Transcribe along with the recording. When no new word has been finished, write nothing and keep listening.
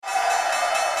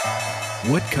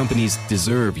What companies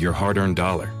deserve your hard-earned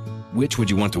dollar? Which would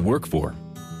you want to work for?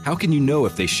 How can you know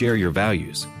if they share your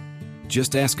values?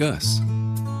 Just ask us.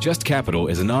 Just Capital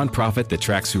is a nonprofit that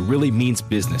tracks who really means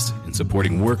business in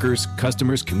supporting workers,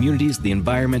 customers, communities, the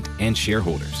environment, and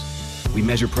shareholders. We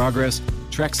measure progress,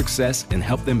 track success, and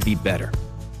help them be better.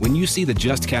 When you see the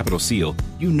Just Capital seal,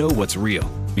 you know what's real,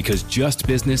 because just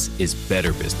business is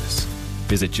better business.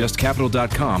 Visit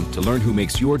justcapital.com to learn who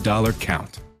makes your dollar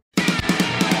count.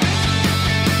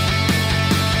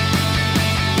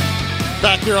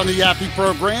 Back here on the Yappy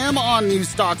program on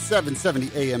News Talk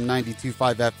 770 AM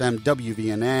 92.5 FM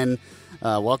WVNN.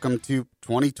 Welcome to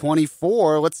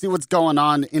 2024. Let's see what's going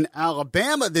on in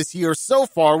Alabama this year. So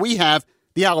far, we have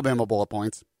the Alabama Bullet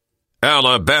Points.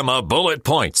 Alabama Bullet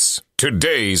Points.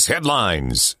 Today's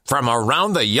headlines from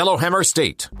around the Yellowhammer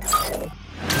State.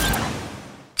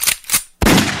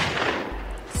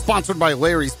 Sponsored by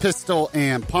Larry's Pistol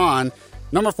and Pawn.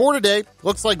 Number 4 today,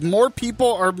 looks like more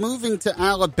people are moving to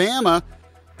Alabama.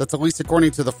 That's at least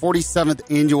according to the 47th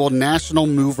Annual National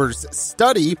Movers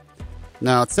Study.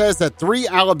 Now, it says that 3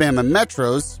 Alabama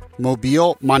metros,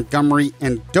 Mobile, Montgomery,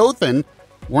 and Dothan,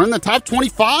 were in the top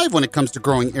 25 when it comes to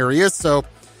growing areas. So,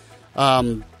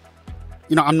 I'm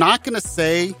not going to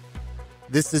say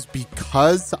this is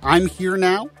because I'm here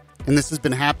now, and this has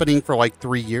been happening for like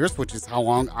 3 years, which is how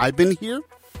long I've been here.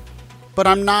 But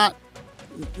I'm not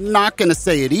going to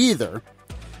say it either.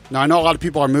 Now, I know a lot of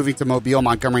people are moving to Mobile,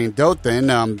 Montgomery, and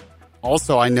Dothan.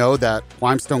 Also, I know that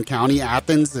Limestone County,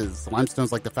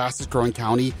 Limestone's like the fastest growing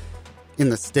county in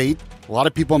the state. A lot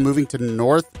of people are moving to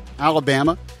North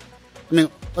Alabama. I mean,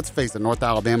 let's face it, North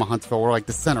Alabama, Huntsville, we're like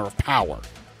the center of power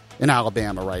in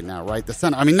Alabama right now, right? The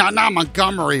center. I mean, not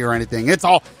Montgomery or anything. It's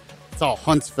all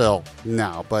Huntsville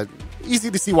now, but easy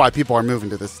to see why people are moving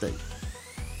to this state.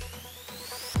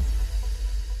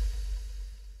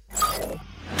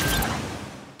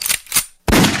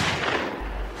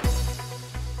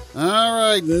 All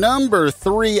right, number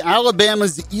 3,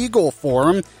 Alabama's Eagle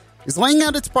Forum is laying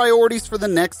out its priorities for the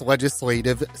next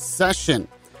legislative session.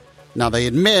 Now, they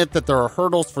admit that there are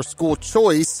hurdles for school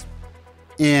choice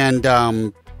and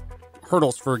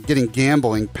hurdles for getting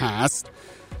gambling passed.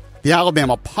 The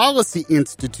Alabama Policy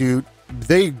Institute,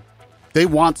 they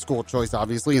want school choice,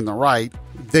 obviously, and they're right.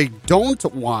 They don't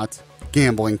want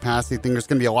gambling passed. They think there's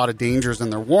going to be a lot of dangers,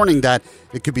 and they're warning that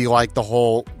it could be like the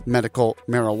whole medical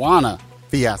marijuana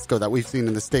fiasco that we've seen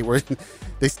in the state, where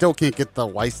they still can't get the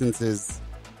licenses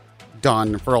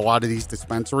done for a lot of these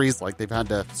dispensaries. Like, they've had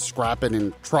to scrap it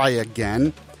and try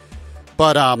again.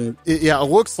 But it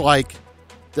looks like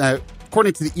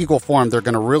according to the Eagle Forum, they're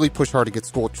going to really push hard to get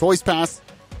school choice passed.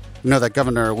 You know that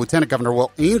Lieutenant Governor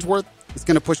Will Ainsworth is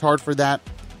going to push hard for that.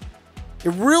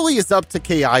 It really is up to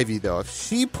Kay Ivey, though. If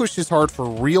she pushes hard for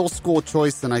real school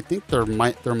choice, then I think there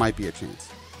might be a chance.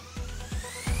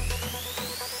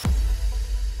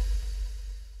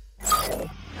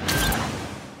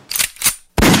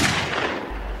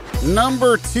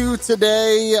 Number 2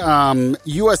 today,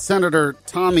 U.S. Senator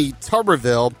Tommy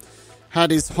Tuberville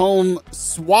had his home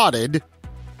swatted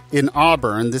in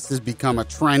Auburn. This has become a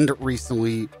trend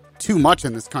recently, too much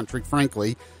in this country,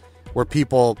 frankly, where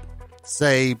people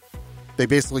say they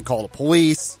basically call the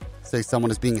police, say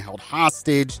someone is being held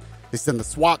hostage, they send the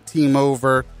SWAT team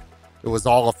over, it was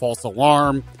all a false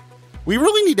alarm. We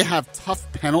really need to have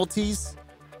tough penalties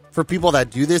for people that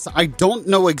do this. I don't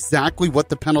know exactly what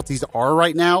the penalties are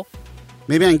right now.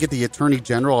 Maybe I can get the Attorney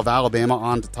General of Alabama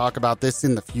on to talk about this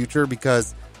in the future,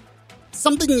 because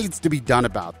something needs to be done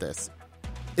about this.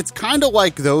 It's kind of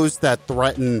like those that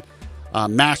threaten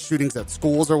mass shootings at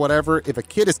schools or whatever. If a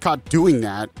kid is caught doing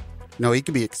that, he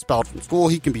can be expelled from school.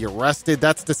 He can be arrested.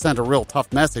 That's to send a real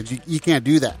tough message. You can't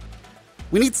do that.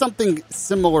 We need something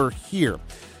similar here.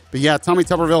 But yeah, Tommy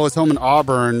Tuberville, his home in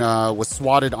Auburn, was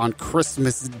swatted on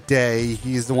Christmas Day.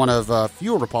 He's one of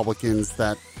few Republicans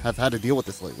that have had to deal with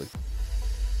this lately.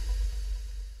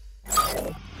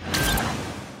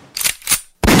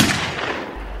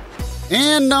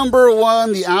 And number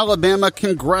 1, the Alabama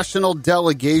congressional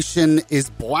delegation is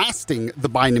blasting the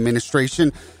Biden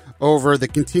administration over the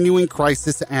continuing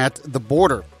crisis at the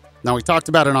border. Now, we talked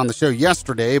about it on the show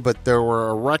yesterday, but there were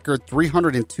a record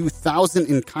 302,000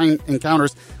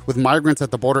 encounters with migrants at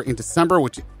the border in December,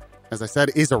 which, as I said,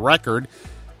 is a record.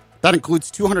 That includes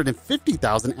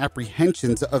 250,000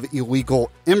 apprehensions of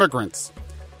illegal immigrants.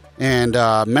 And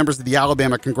members of the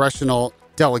Alabama congressional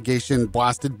delegation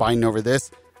blasted Biden over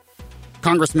this.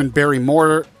 Congressman Barry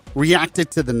Moore reacted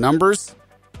to the numbers,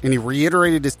 and he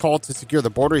reiterated his call to secure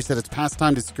the border. He said it's past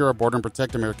time to secure our border and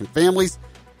protect American families.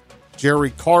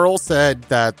 Jerry Carl said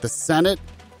that the Senate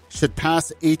should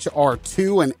pass H.R.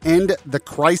 2 and end the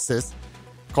crisis.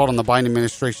 called on the Biden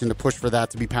administration to push for that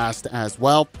to be passed as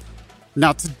well.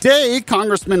 Now, today,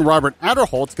 Congressman Robert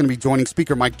Aderholt is going to be joining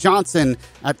Speaker Mike Johnson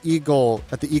at the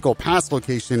Eagle Pass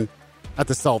location at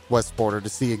the southwest border to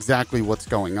see exactly what's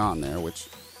going on there, which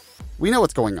we know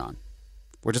what's going on.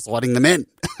 We're just letting them in.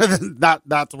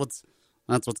 That's what's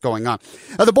going on.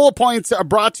 The bullet points are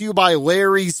brought to you by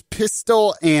Larry's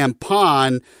Pistol and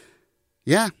Pawn.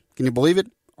 Yeah, can you believe it?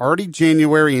 Already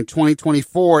January in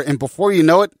 2024, and before you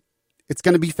know it, it's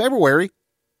going to be February,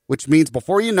 which means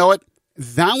before you know it,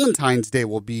 Valentine's Day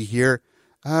will be here.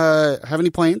 Have any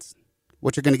plans?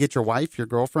 What you're going to get your wife, your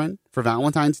girlfriend for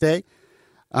Valentine's Day?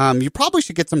 You probably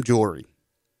should get some jewelry.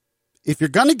 If you're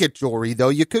going to get jewelry, though,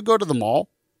 you could go to the mall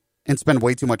and spend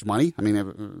way too much money. I mean,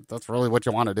 if that's really what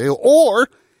you want to do. Or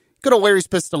go to Larry's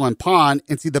Pistol and Pawn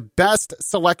and see the best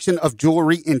selection of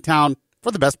jewelry in town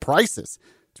for the best prices.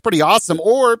 It's pretty awesome.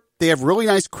 Or they have really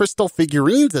nice crystal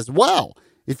figurines as well,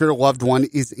 if your loved one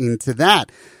is into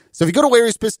that. So if you go to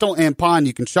Larry's Pistol and Pawn,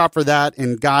 you can shop for that.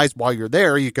 And guys, while you're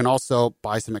there, you can also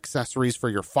buy some accessories for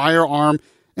your firearm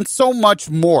and so much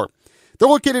more. They're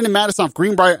located in Madison off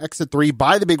Greenbrier Exit 3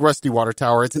 by the big Rusty Water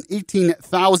Tower. It's an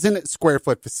 18,000 square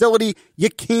foot facility. You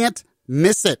can't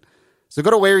miss it. So go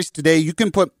to Larry's today. You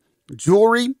can put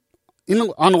jewelry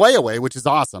on layaway, which is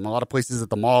awesome. A lot of places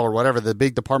at the mall or whatever, the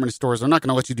big department stores are not going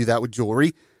to let you do that with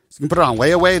jewelry. So you can put it on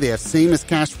layaway. They have same as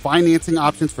cash financing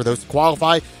options for those who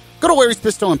qualify. Go to Larry's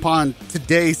Pistol and Pawn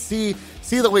today. See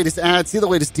the latest ads, see the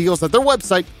latest deals at their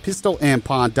website,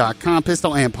 pistolandpawn.com,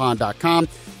 pistolandpawn.com.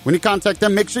 When you contact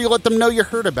them, make sure you let them know you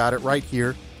heard about it right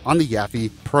here on the Yaffe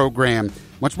program.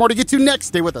 Much more to get to next.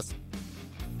 Stay with us.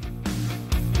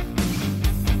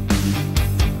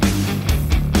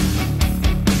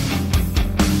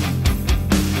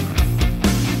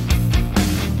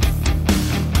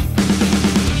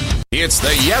 It's the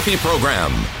Yaffe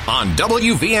program on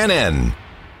WVNN.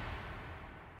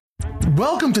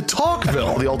 Welcome to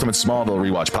Talkville, the ultimate Smallville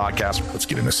rewatch podcast. Let's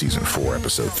get into season 4,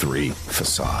 episode 3,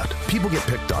 Facade. People get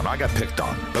picked on. I got picked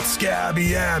on. But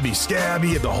Scabby,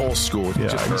 the whole school. Yeah,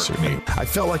 just hurt me. I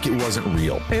felt like it wasn't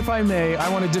real. If I may, I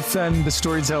want to defend the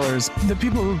storytellers. The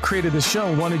people who created the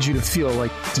show wanted you to feel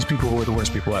like these people were the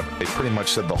worst people ever. They pretty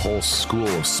much said the whole school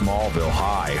of Smallville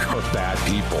High are bad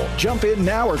people. Jump in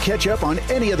now or catch up on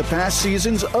any of the past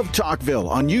seasons of Talkville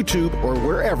on YouTube or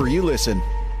wherever you listen.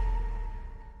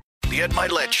 The Ed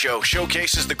Milet Show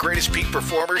showcases the greatest peak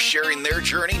performers sharing their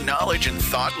journey, knowledge, and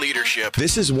thought leadership.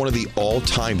 This is one of the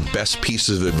all-time best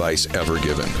pieces of advice ever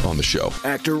given on the show.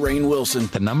 Actor Rainn Wilson.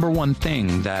 The number one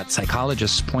thing that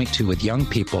psychologists point to with young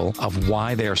people of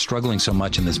why they are struggling so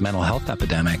much in this mental health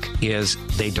epidemic is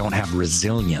they don't have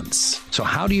resilience. So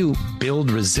how do you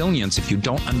build resilience if you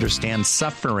don't understand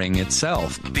suffering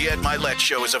itself? The Ed Milet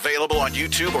Show is available on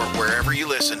YouTube or wherever you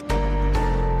listen.